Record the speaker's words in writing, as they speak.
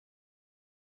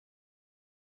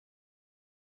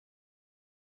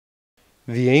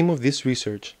The aim of this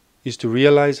research is to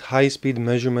realize high-speed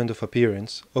measurement of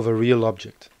appearance of a real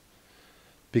object.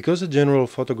 Because a general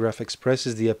photograph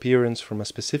expresses the appearance from a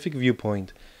specific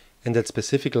viewpoint and at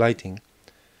specific lighting,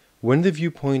 when the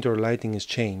viewpoint or lighting is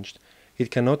changed,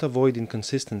 it cannot avoid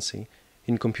inconsistency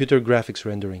in computer graphics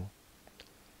rendering.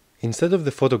 Instead of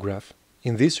the photograph,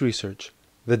 in this research,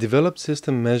 the developed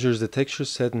system measures the texture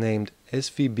set named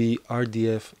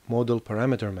SVBRDF model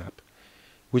parameter map,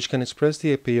 which can express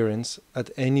the appearance at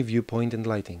any viewpoint and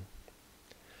lighting.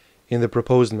 In the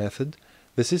proposed method,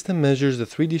 the system measures the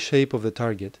 3D shape of the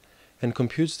target and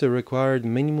computes the required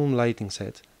minimum lighting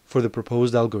set for the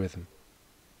proposed algorithm.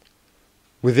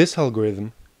 With this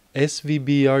algorithm,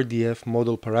 SVBRDF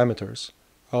model parameters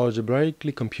are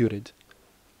algebraically computed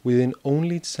within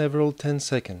only several 10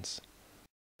 seconds.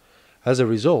 As a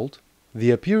result,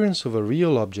 the appearance of a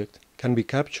real object can be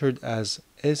captured as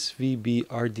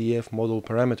SVBRDF model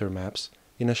parameter maps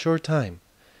in a short time,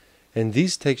 and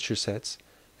these texture sets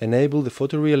enable the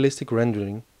photorealistic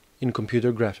rendering in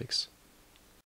computer graphics.